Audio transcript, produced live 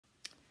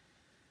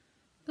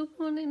Good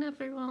morning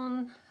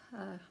everyone.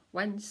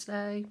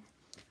 Wednesday.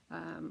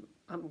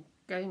 I'm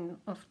going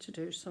off to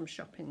do some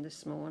shopping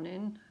this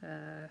morning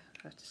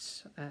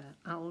at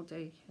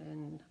Aldi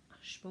in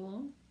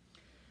Ashbourne.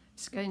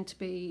 It's going to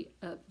be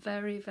a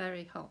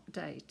very hot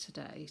day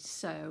today,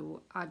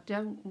 so I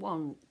don't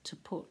want to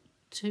put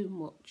too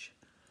much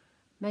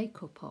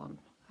makeup on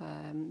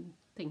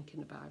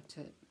thinking about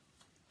it.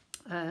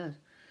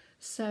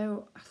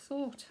 So I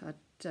thought I'd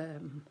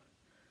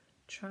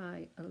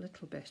try a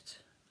little bit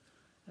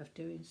of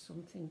doing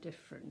something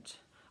different.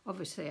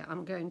 Obviously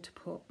I'm going to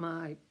put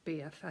my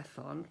BFF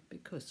on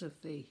because of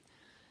the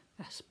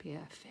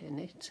SPF in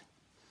it,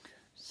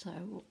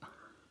 so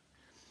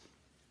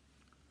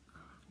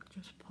I'll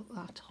just put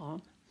that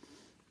on.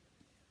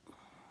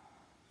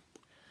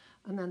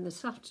 And then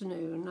this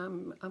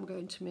afternoon I'm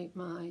going to meet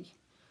my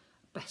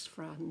best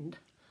friend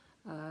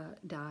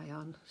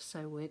Diane,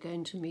 so we're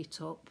going to meet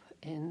up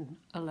in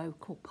a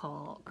local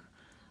park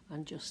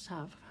and just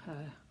have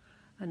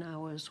an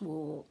hour's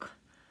walk,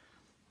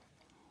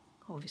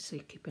 obviously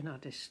keeping our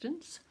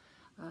distance,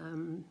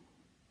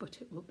 but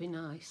it would be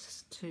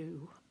nice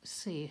to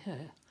see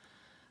her.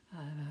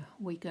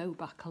 We go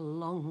back a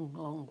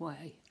long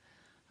way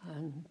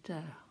and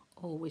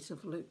always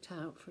have looked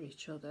out for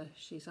each other.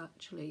 She's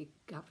actually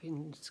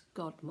Gavin's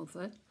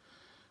godmother,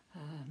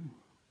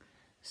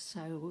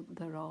 so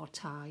there are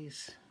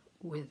ties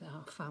with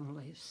our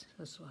families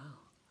as well.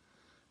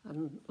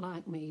 And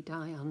like me,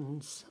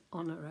 Diane's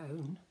on her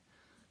own,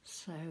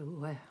 so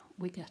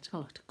we get a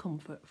lot of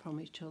comfort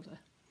from each other.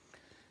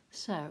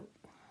 So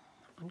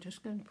I'm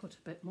just going to put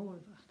a bit more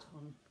of that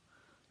on,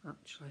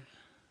 actually.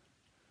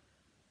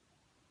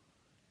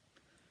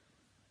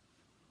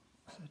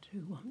 So I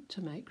do want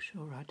to make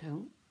sure I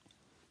don't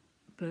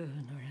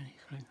burn or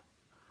anything.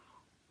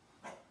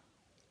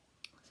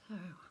 So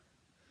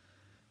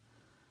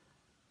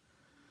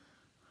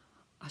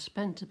I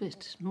spent a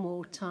bit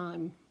more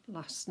time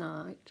last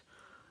night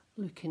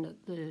looking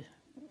at the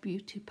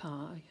beauty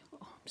pie.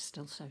 Oh, I'm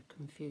still so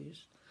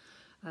confused.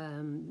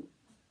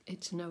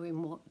 It's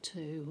knowing what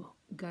to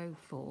go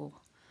for,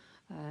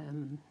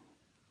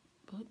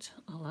 but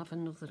I'll have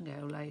another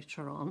go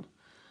later on.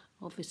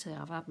 Obviously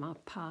I've had my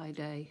Pie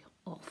Day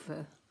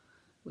offer,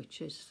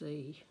 which is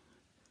the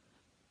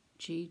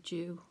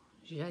Jeju,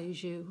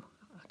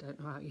 I don't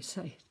know how you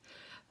say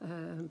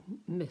it,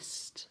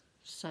 mist.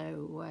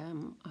 So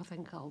I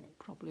think I'll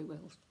probably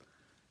will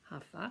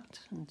have that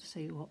and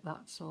see what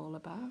that's all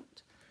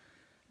about.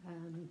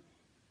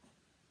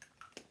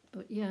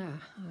 But yeah,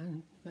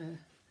 I'm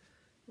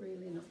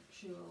really not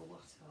sure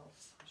what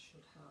else I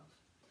should have.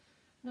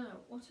 Now,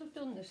 what I've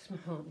done this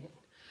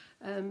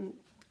morning,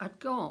 I've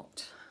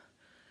got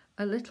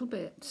a little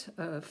bit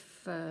of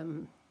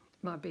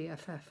my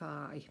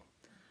BFFI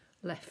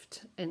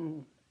left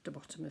in the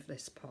bottom of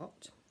this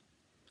pot,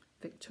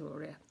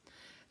 Victoria.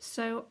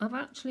 So I've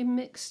actually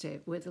mixed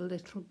it with a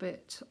little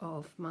bit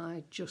of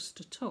my Just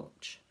a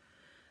Touch,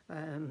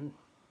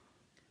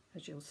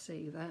 as you'll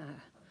see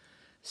there.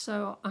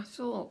 So I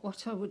thought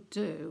what I would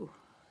do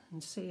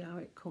and see how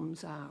it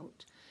comes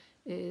out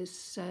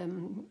is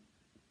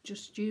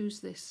just use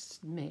this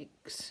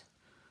mix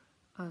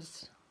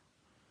as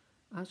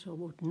I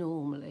would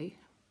normally,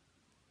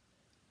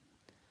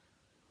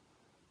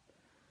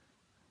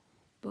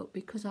 but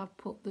because I've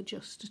put the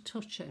Just a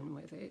Touch in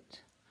with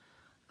it,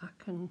 I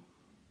can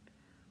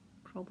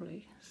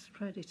probably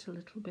spread it a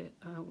little bit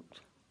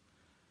out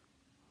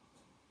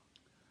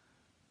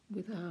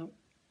without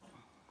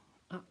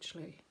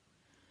actually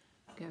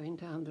going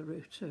down the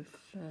route of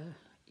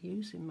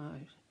using my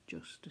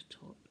Just a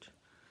Touch.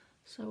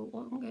 So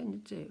what I'm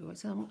going to do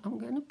is I'm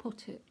going to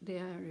put it the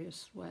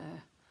areas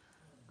where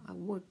I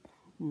would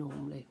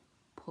normally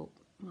put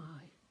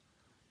my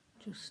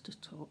Just a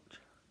Touch,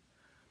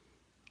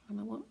 and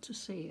I want to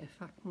see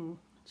if I can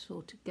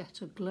sort of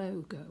get a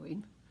glow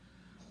going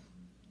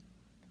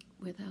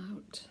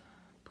without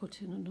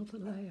putting another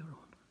layer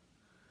on.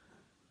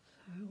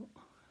 So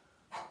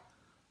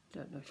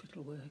don't know if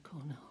it'll work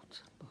or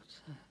not, but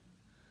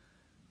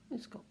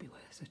it's got to be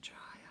worth a try,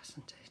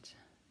 hasn't it?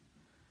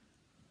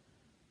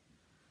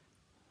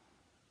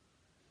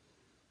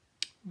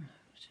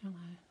 Right, shall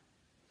I?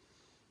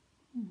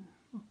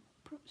 I'll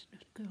perhaps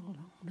just go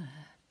along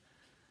there,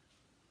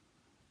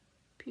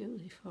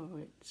 purely for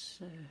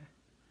its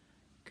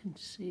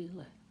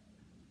concealer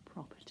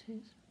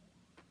properties.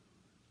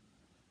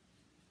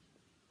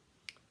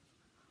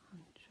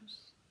 And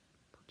just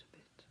put a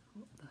bit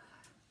up there.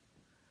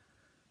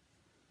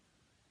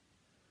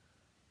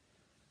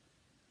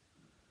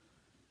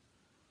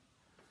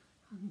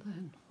 And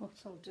then what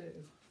I'll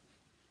do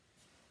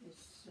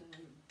is I'll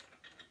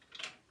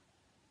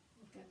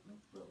get my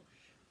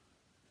brush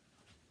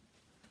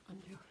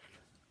and just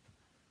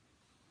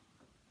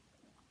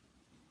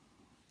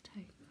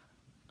take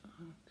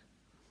that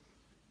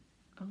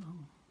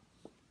along.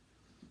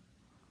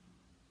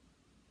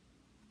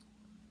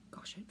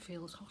 Gosh, it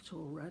feels hot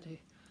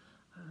already.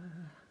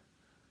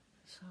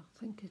 So I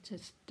think it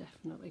is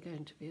definitely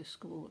going to be a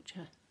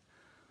scorcher.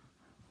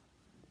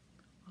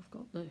 I've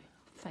got the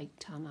fake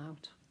tan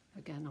out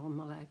again on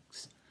my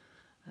legs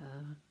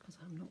because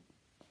I'm not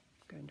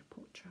going to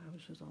put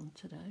trousers on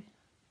today.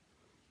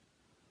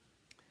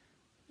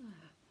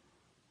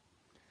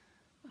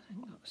 I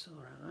think that's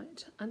all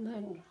right. And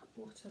then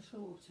what I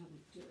thought I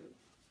would do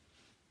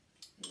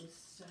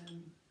is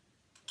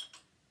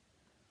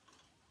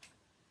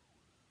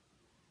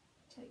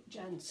take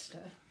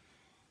Genster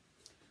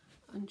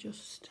and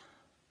just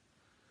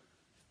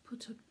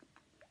put a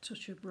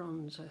touch of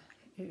bronzer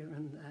here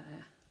and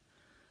there.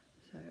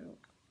 So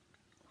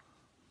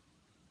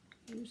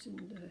using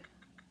the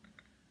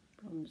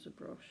bronzer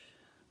brush,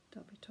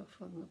 dab it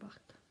off on the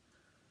back.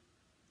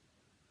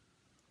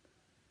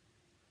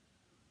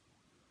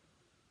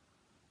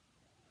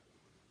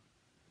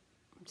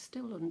 I'm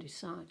still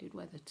undecided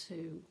whether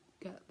to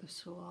get the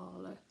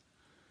Soala.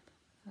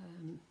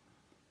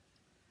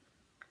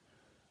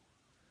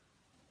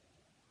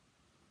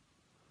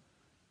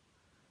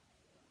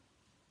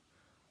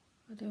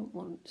 I don't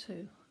want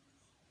to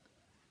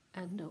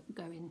end up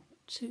going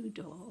too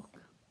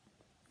dark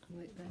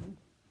and it then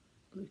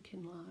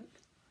looking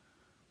like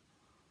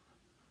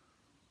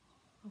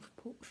I've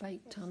put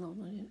fake tan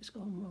on and it's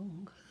gone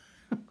wrong.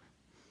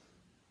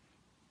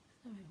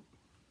 So,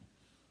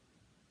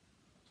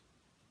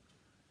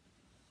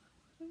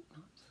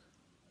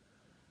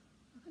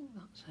 I think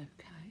that's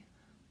okay.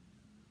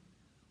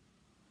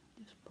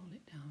 Just pull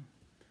it down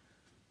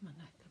my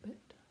neck a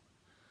bit.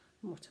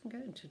 And what I'm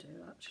going to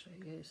do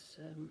actually is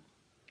I'm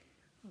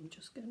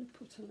just going to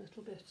put a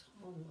little bit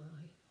on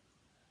my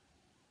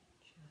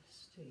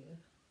chest here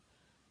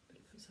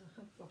because I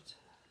have got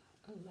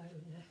a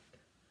low neck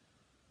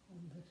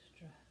on this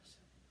dress,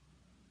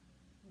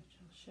 which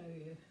I'll show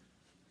you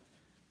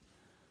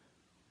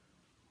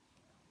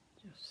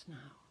just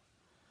now.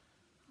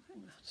 I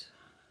think that's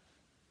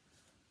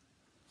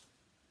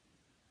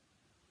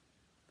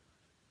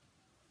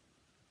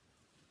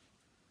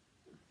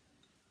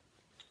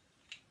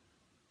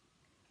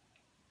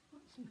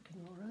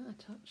looking all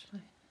right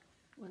actually.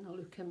 When I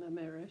look in the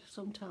mirror,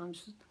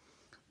 sometimes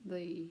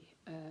the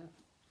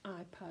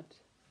iPad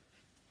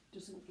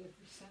doesn't give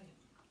the same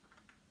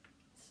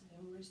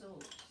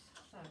results.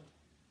 So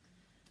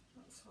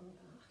that's on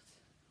that.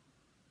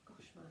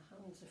 Gosh, my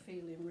hands are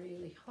feeling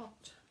really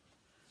hot.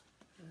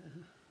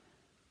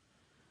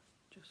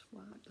 Just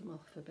wipe them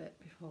off a bit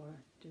before I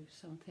do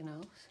something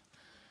else.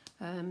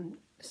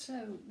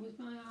 So with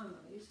my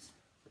eyes,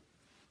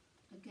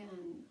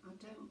 again, I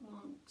don't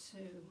want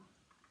to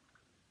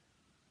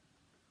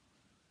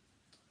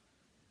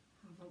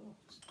have a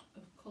lot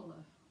of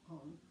colour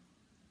on.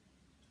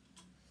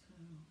 So,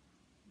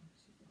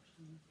 what's the brush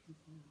I'm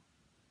looking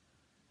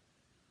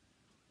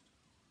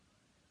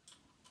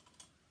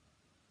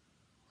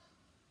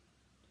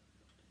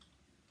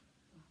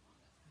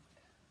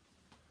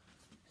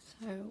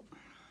for? So,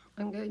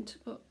 I'm going to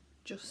put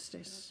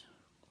Justice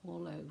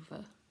all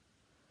over.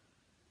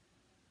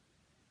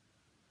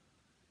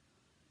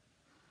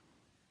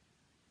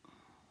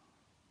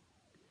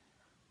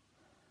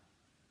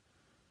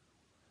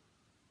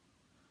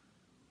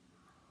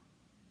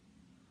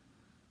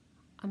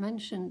 I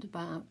mentioned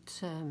about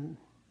the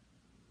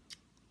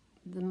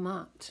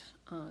matte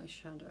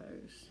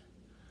eyeshadows,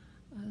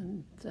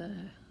 and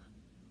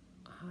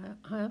I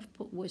have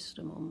put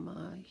Wisdom on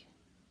my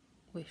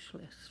wish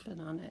list for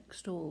my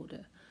next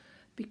order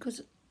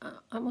because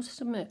I must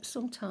admit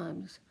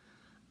sometimes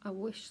I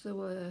wish there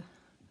were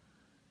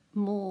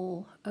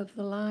more of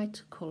the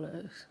lighter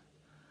colours,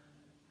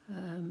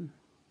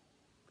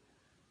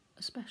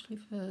 especially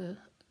for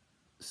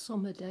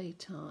summer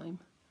daytime,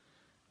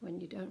 when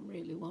you don't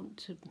really want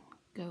to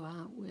go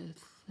out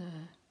with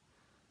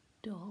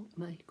dark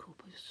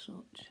makeup as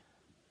such.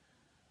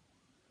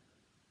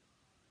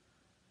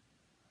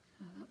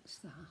 So that's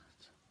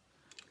that.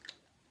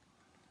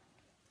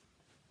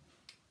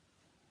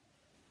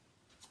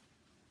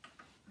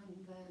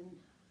 And then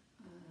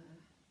I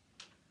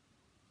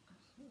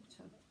thought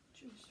I'd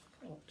just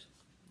put,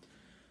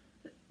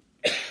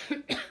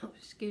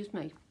 excuse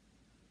me,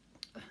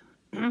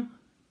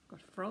 got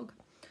a frog.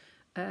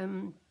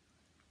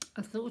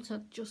 I thought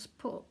I'd just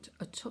put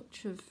a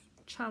touch of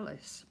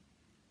Chalice.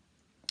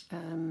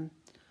 I'll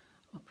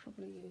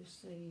probably use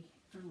the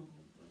angle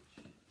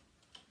brush.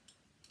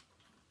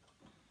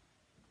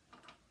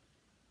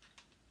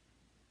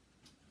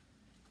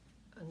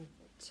 And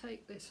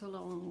take this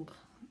along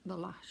the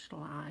lash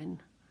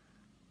line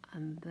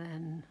and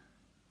then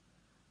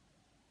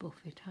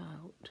buff it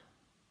out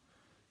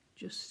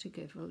just to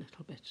give a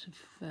little bit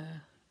of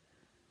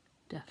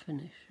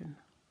definition.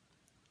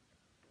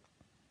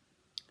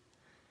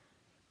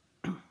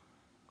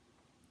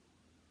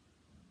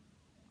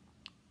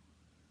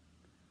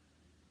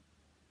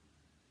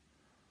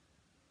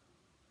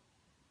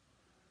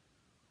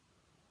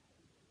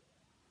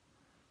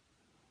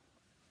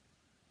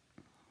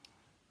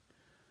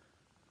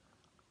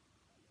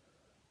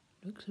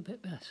 Looks a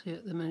bit messy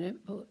at the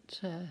minute,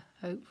 but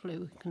hopefully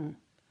we can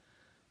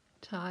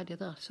tidy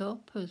that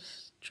up,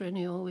 as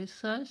Trini always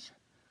says.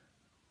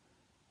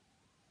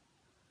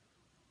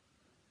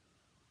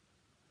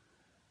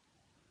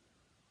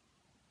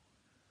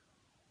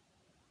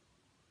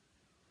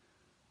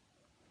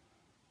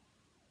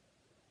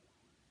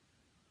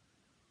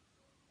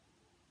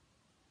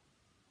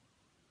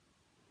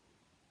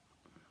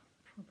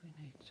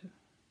 to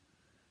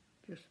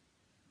just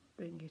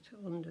bring it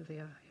under the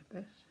eye a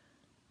bit.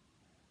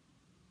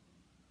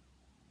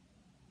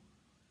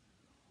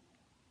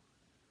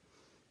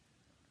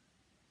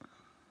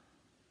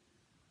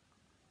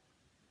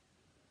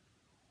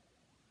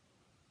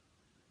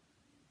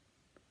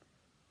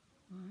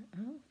 Like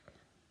that.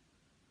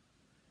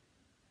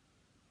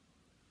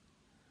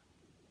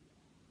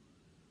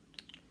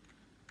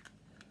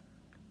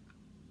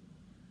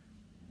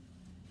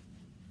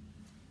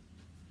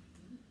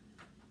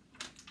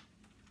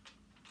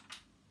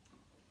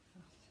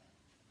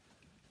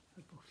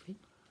 A buffing.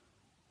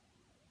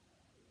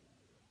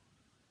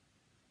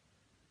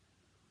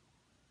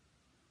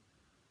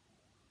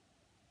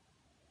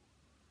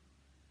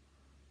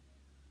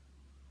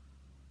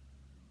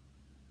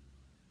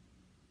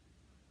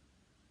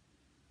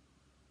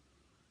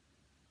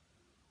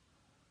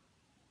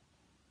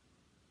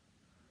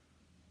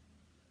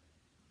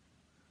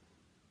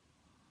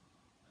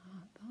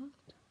 Like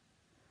that.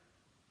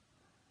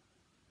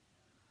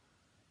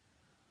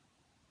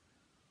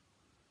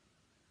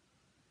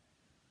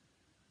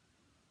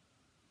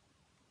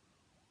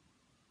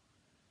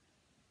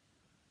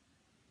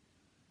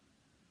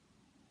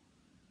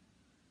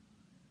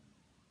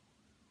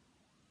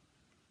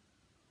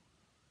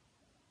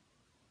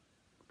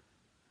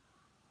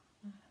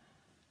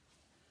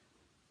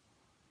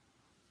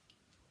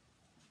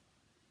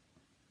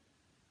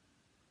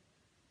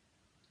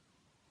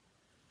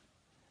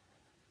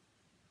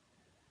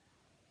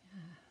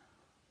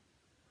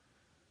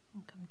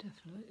 I think I'm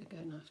definitely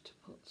going to have to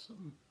put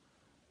some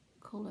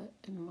colour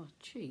in my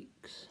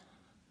cheeks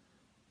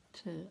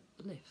to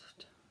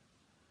lift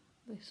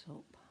this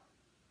up.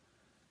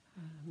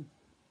 I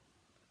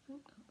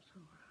think that's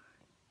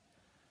alright.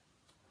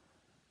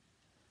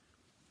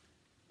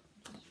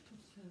 Just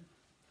put a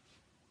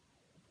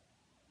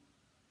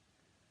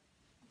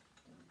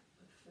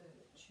fur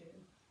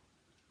tube.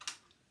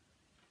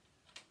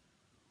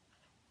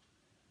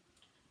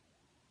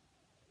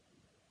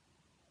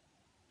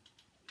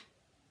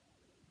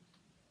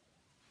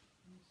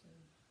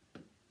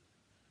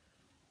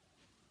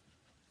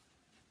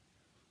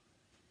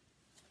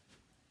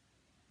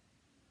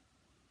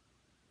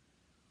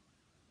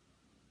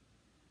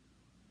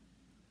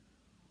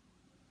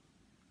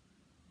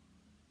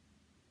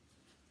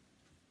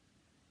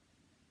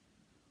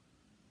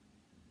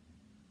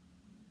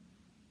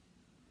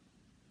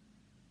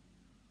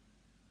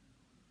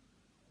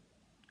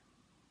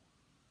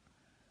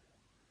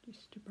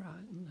 Just to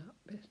brighten that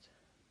bit.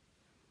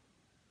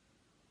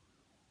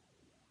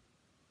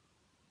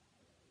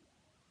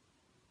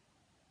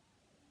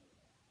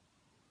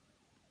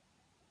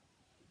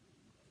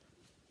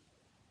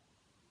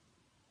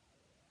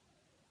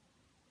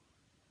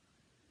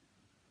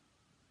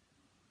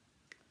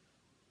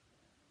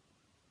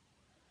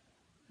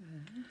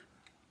 There.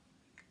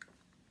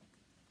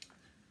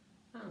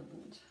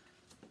 And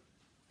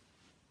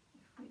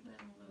if we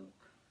then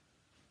look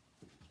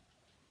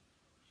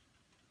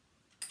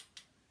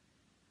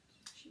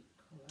to cheek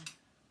colour,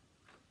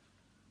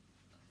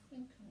 I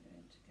think I'm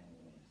going to go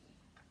with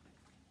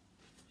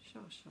Sha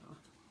Sha,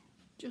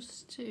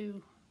 just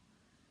to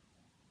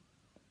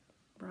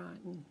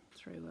brighten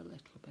through a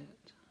little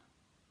bit.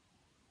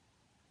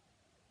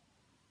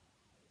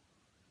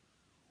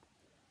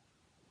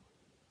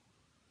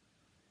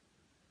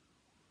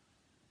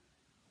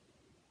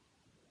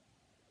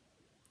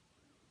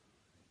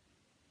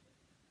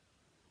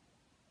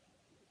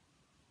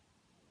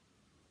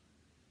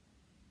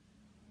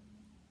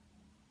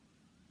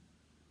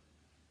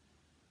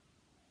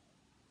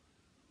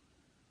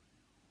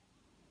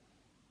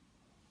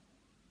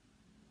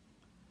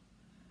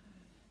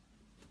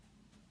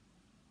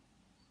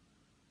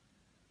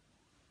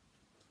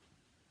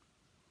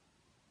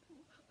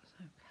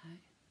 Okay,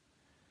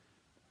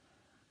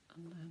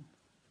 and then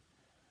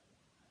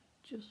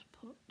just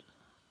put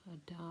a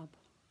dab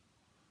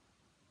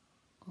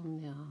on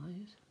the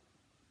eyes,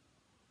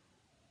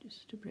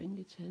 just to bring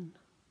it in.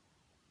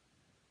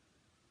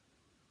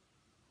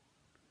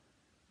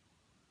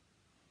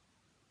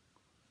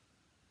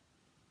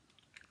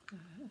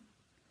 There.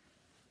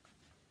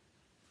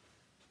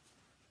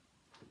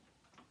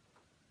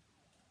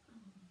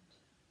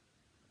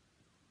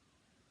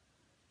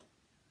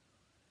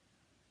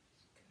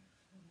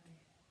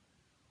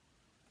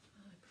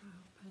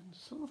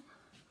 Pencil.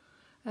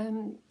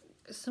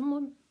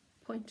 Someone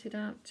pointed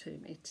out to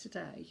me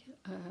today,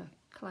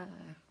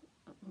 Claire,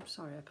 I'm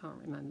sorry I can't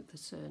remember the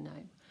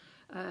surname,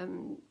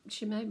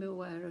 she made me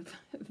aware of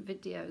a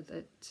video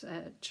that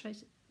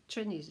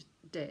Trini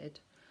did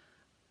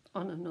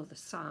on another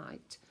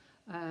site,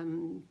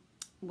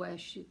 where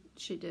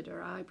she did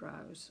her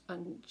eyebrows,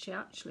 and she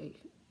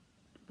actually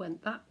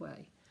went that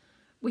way,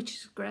 which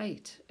is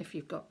great if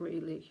you've got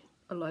really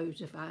a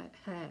load of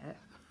hair.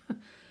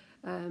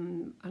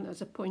 And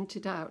as I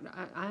pointed out,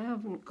 I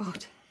haven't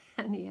got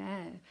any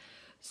hair,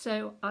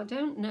 so I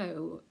don't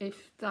know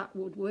if that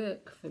would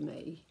work for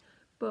me,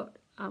 but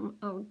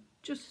I'll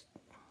just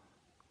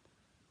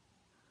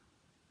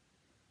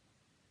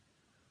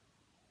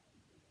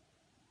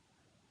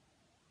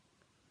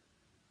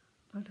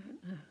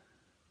don't know.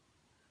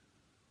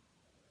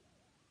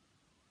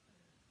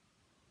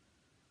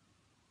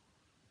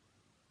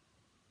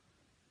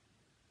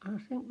 I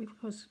think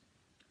because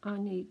I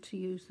need to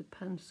use the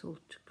pencil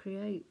to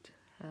create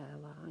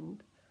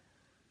hairline,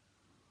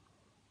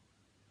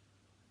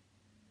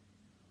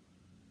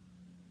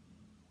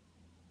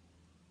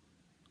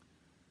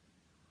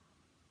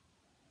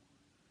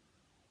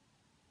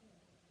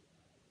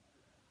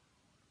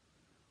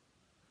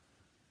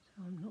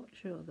 so I'm not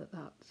sure that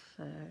that's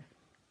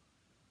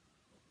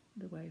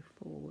the way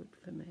forward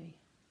for me.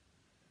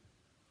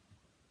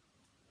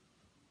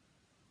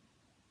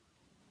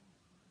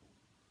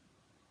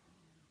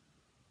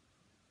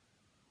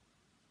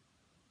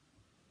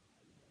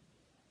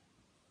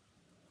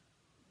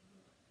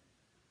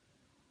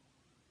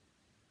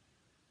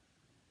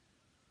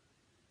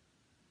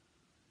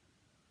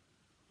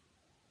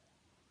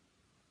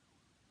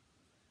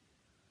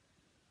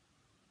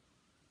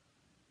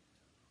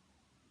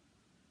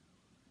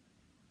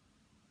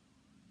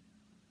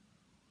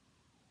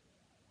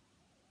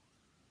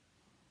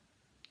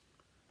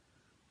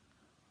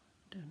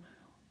 Don't know.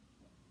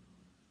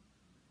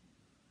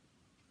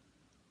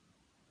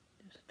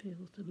 Just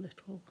feels a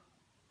little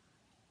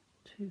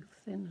too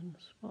thin and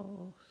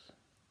sparse.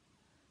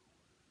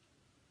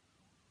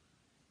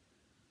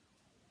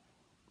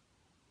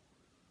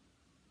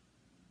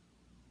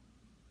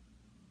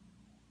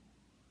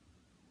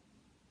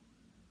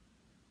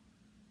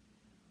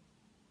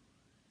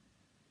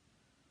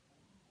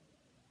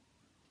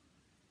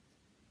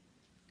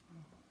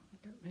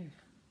 Get me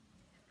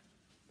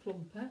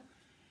plumper.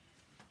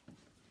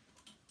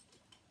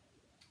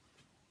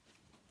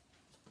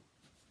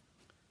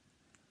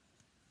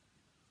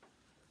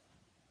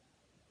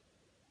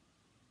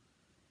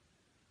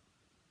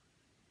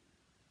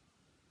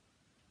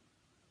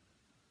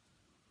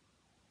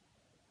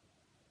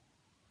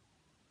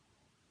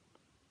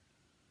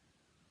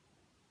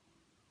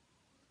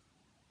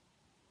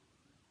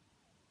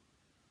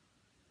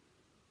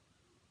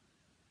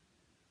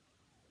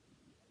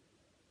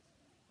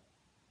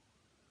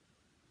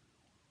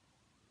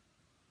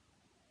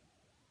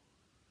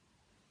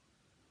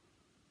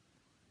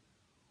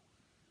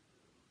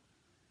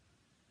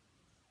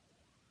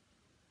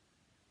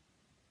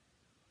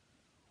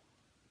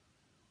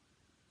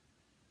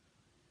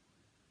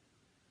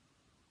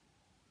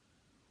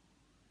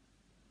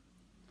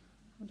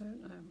 I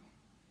don't know.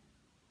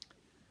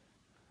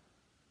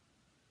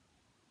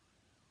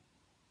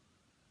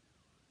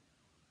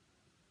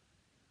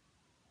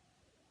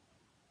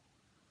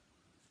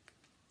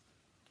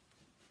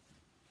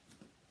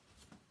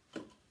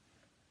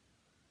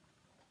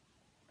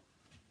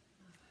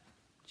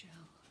 Gel.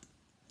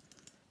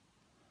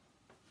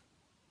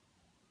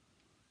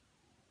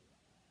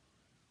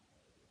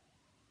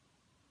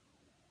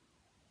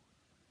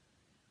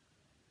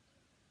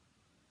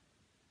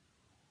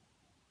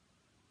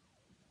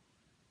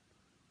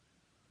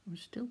 I'm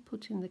still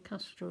putting the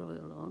castor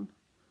oil on.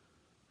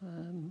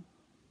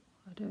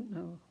 I don't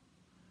know.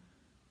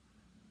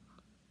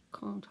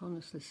 Can't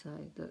honestly say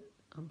that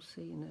I'm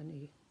seeing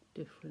any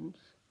difference,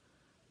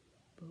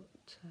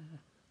 but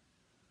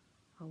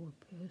I will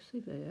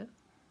persevere.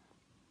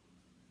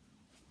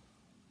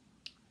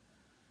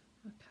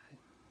 Okay,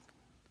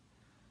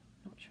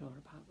 not sure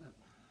about that.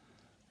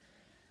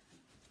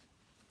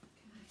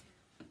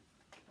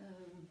 Okay,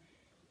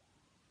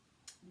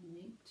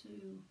 need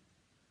to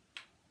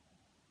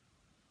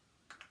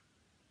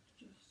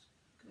just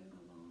go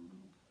along.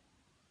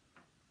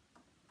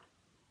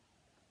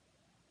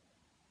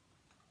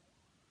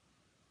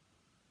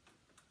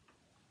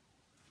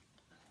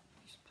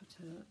 Just put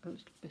a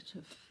little bit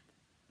of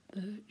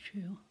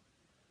virtue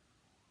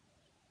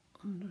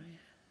under here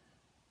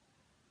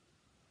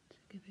to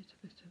give it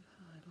a bit of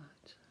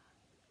highlight.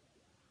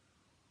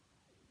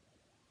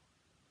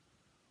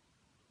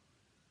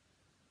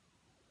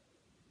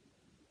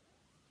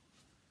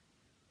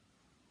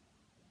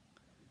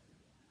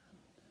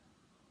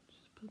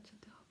 Just put a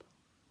dab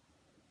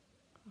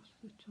across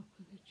the top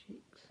of the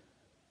cheeks.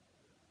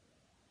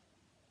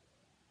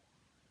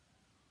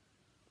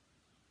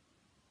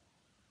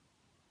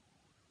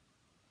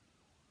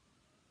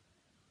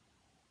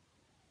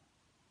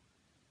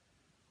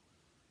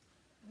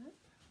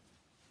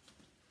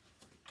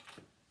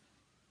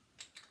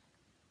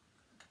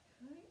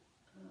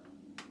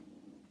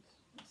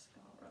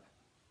 Mascara.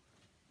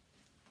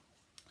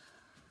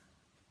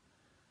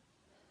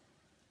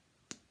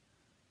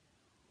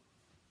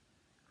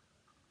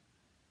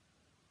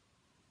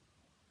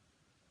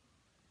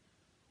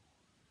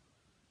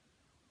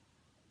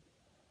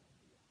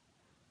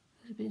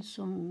 There's been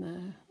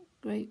some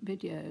great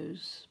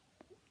videos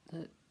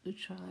that the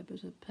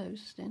tribers are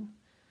posting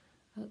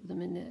at the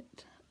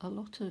minute. A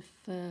lot of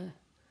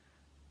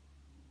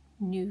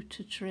new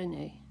to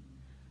Trini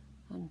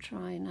and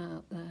trying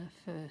out their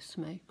first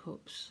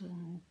makeups,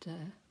 and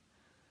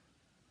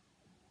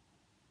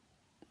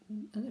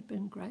they've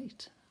been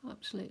great,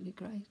 absolutely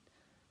great.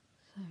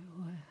 So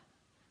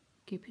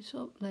keep it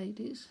up,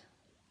 ladies.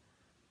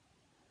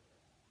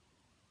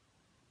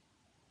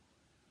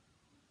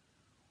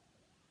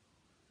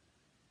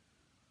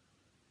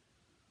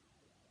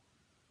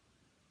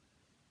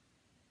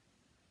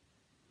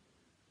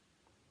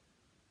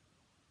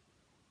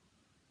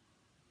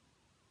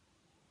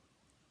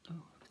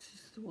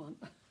 the one.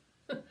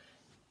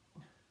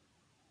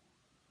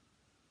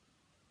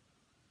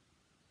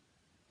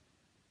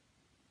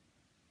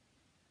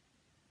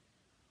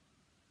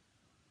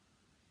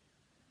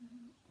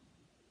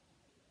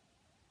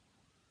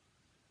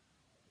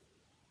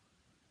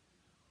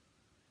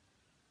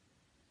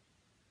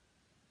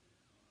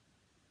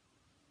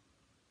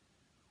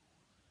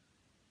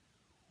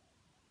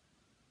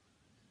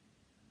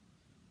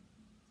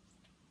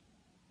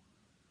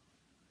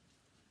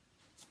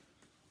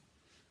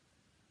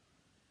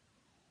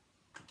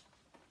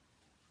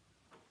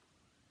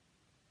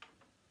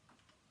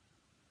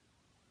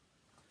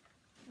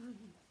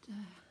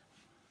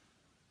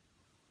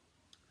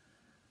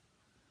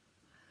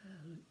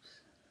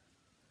 Looks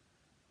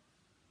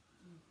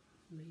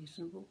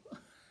reasonable.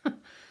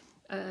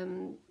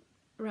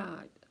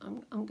 Right,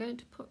 I'm going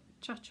to put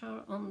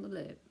Cha-Cha on the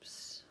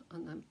lips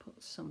and then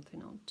put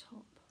something on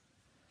top.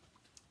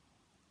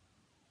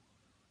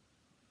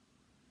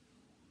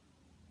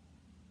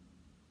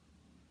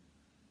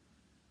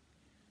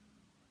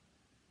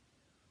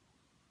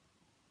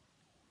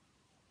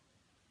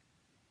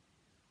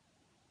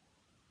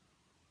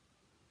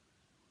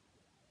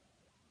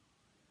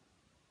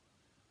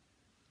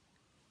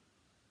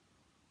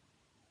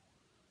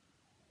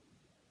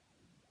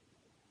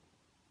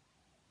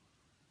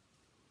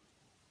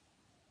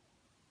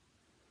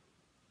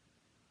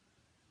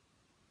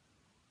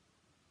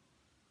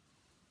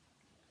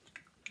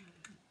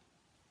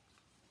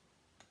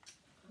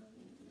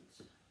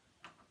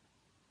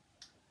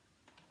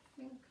 I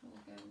think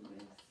I'll go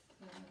with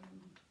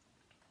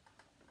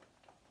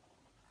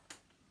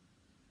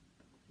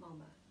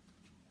Mama.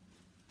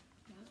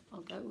 Yeah,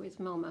 I'll go with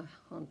Mama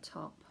on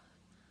top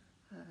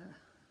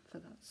for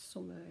that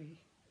summery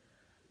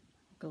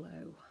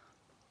glow.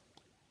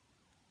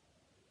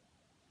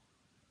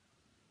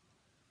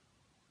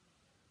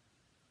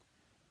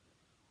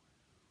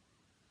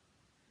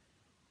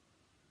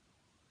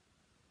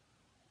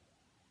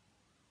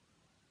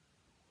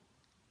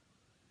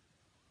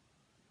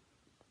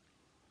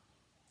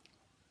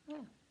 Yeah. A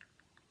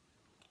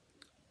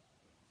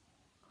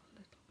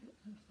little bit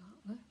of that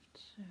left,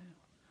 so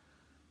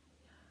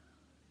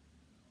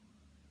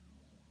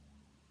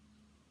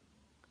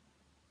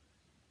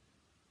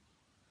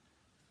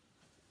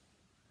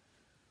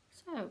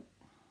so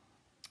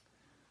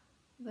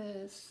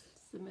there's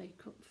the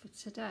makeup for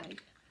today.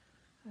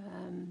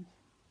 And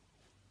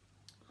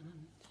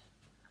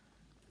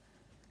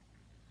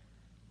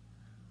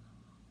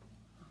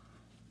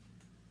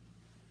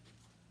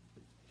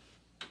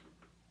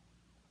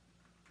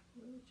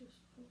we'll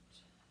just put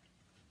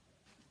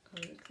a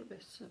little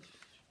bit of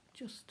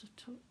just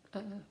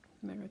a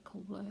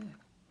Miracle Blur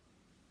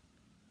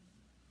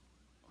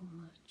on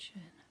my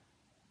chin.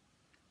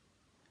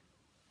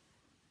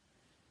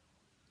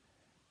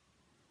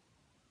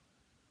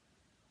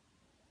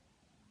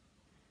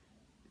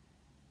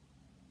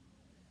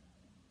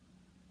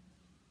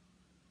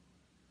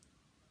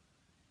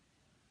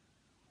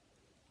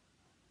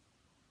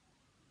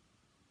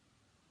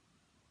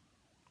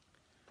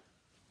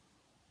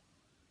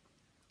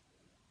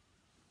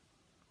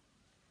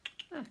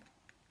 Ah,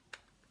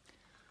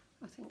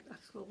 I think that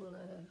will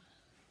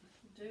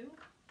do.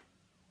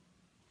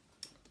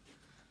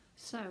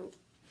 So,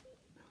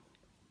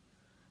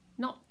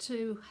 not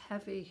too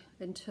heavy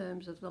in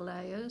terms of the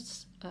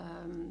layers.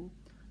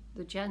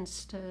 The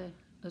Genster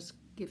has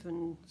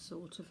given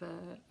sort of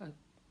a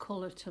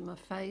colour to my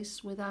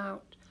face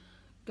without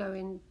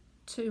going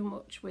too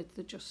much with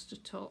the Just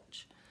a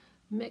Touch.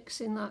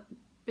 Mixing that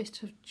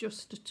bit of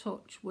Just a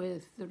Touch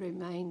with the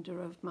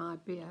remainder of my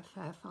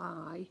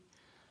BFFI,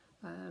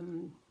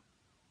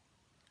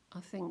 I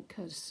think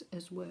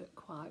has worked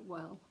quite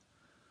well.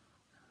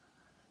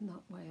 And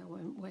that way I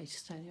won't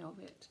waste any of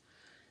it.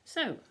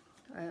 So,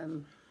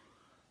 pull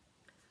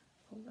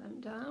them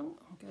down.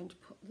 I'm going to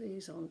put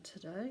these on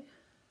today.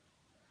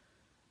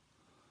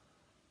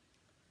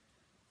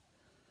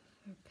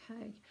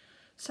 Okay,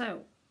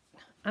 so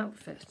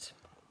outfit,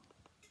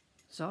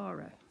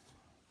 Zara.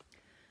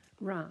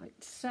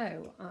 Right,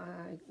 so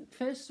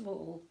first of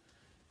all,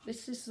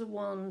 this is the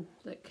one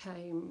that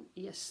came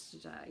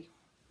yesterday.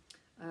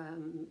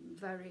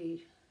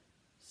 Very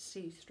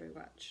see-through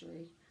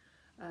actually.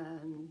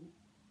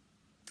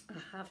 I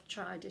have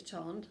tried it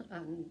on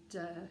and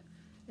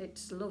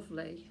it's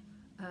lovely,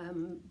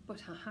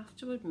 but I have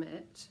to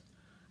admit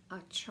I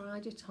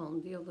tried it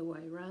on the other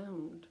way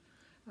round,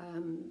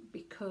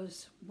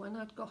 because when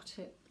I'd got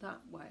it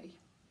that way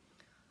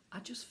I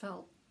just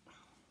felt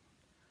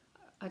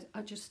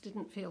I just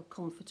didn't feel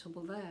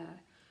comfortable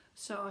there,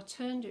 so I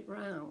turned it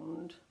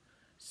round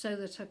so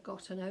that I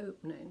got an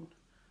opening,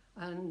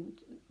 and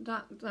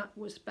that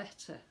was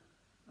better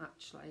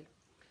actually.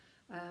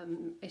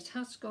 It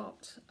has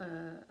got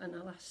an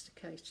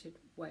elasticated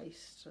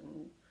waist,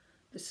 and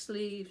the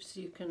sleeves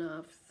you can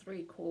have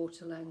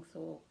 3/4 length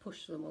or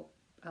push them up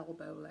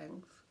elbow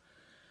length.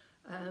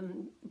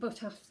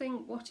 But I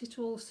think what it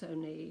also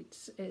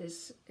needs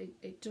is,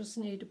 it does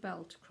need a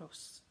belt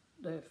across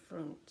the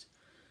front.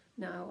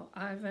 Now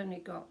I've only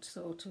got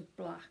sort of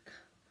black,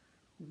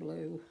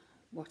 blue,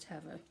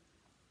 whatever.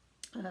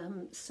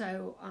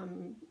 So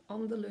I'm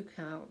on the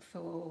lookout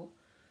for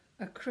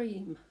a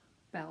cream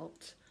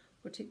belt,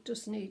 but it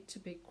does need to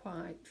be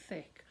quite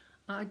thick.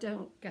 I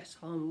don't get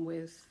on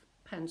with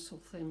pencil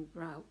thin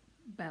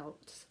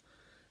belts,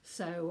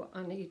 so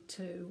I need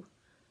to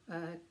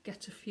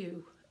get a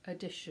few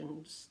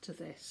additions to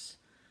this,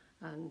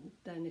 and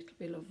then it'll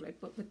be lovely.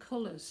 But the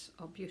colours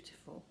are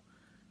beautiful,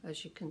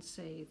 as you can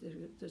see.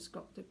 There's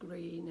got the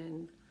green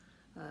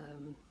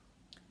and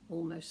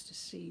almost a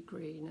sea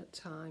green at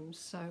times.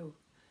 So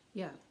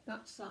yeah,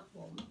 that's that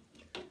one.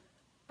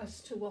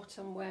 As to what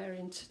I'm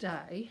wearing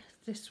today,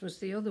 this was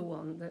the other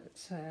one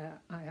that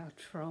I had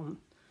from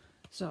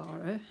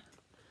Zara.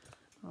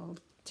 I'll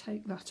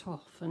take that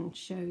off and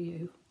show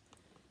you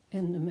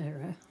in the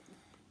mirror.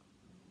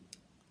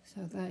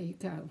 So there you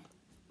go.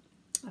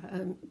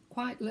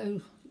 Quite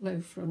low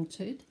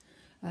fronted,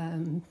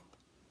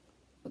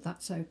 but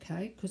that's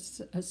okay,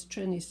 because as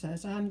Trini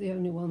says, I'm the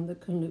only one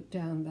that can look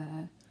down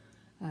there,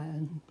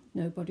 and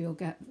nobody will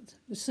get,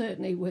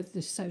 certainly with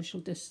this social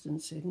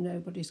distancing,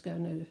 nobody's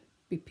going to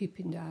be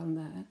peeping down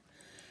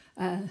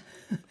there.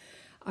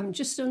 I'm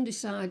just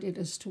undecided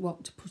as to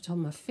what to put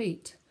on my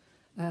feet,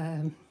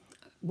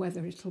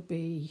 whether it'll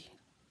be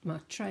my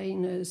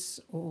trainers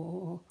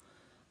or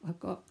I've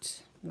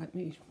got, let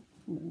me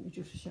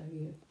just show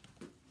you.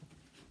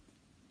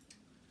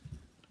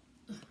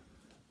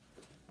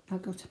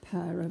 I've got a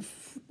pair of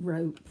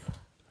rope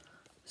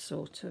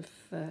sort of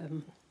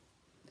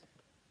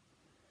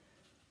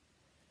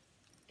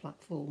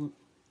platform,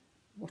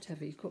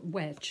 whatever you call,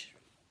 wedge,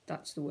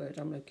 that's the word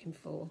I'm looking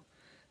for.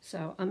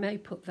 So I may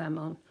put them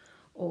on,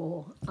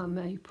 or I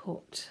may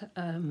put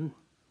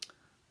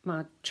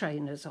my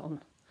trainers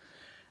on.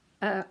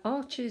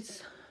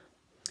 Archie's,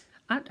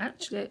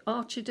 actually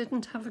Archie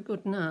didn't have a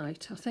good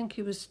night. I think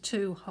he was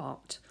too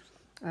hot,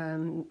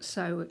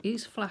 so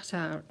he's flat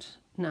out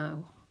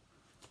now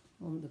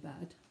on the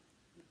bed.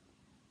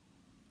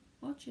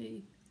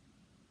 Archie,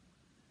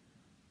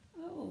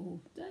 oh,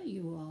 there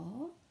you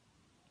are.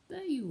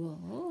 There you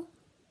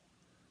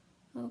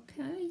are.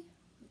 Okay.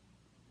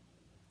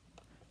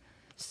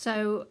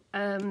 So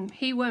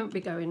he won't be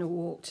going a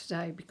walk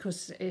today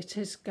because it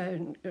is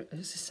going, as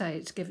I say,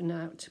 it's given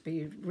out to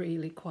be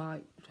really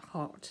quite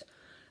hot.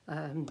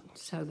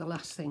 So the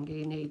last thing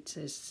he needs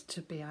is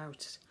to be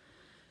out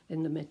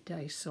in the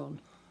midday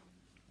sun.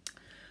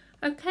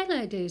 Okay,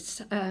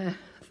 ladies,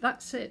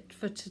 that's it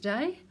for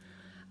today.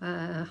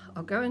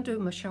 I'll go and do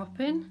my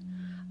shopping,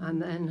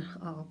 and then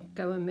I'll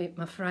go and meet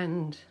my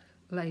friend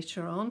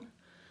later on.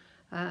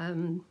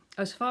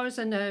 As far as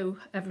I know,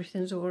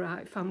 everything's all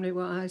right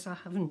family-wise. I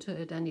haven't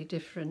heard any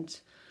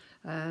different,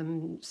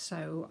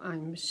 so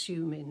I'm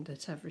assuming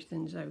that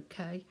everything's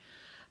okay.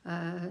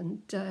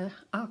 And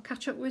I'll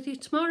catch up with you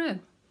tomorrow.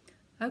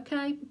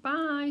 Okay,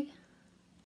 bye.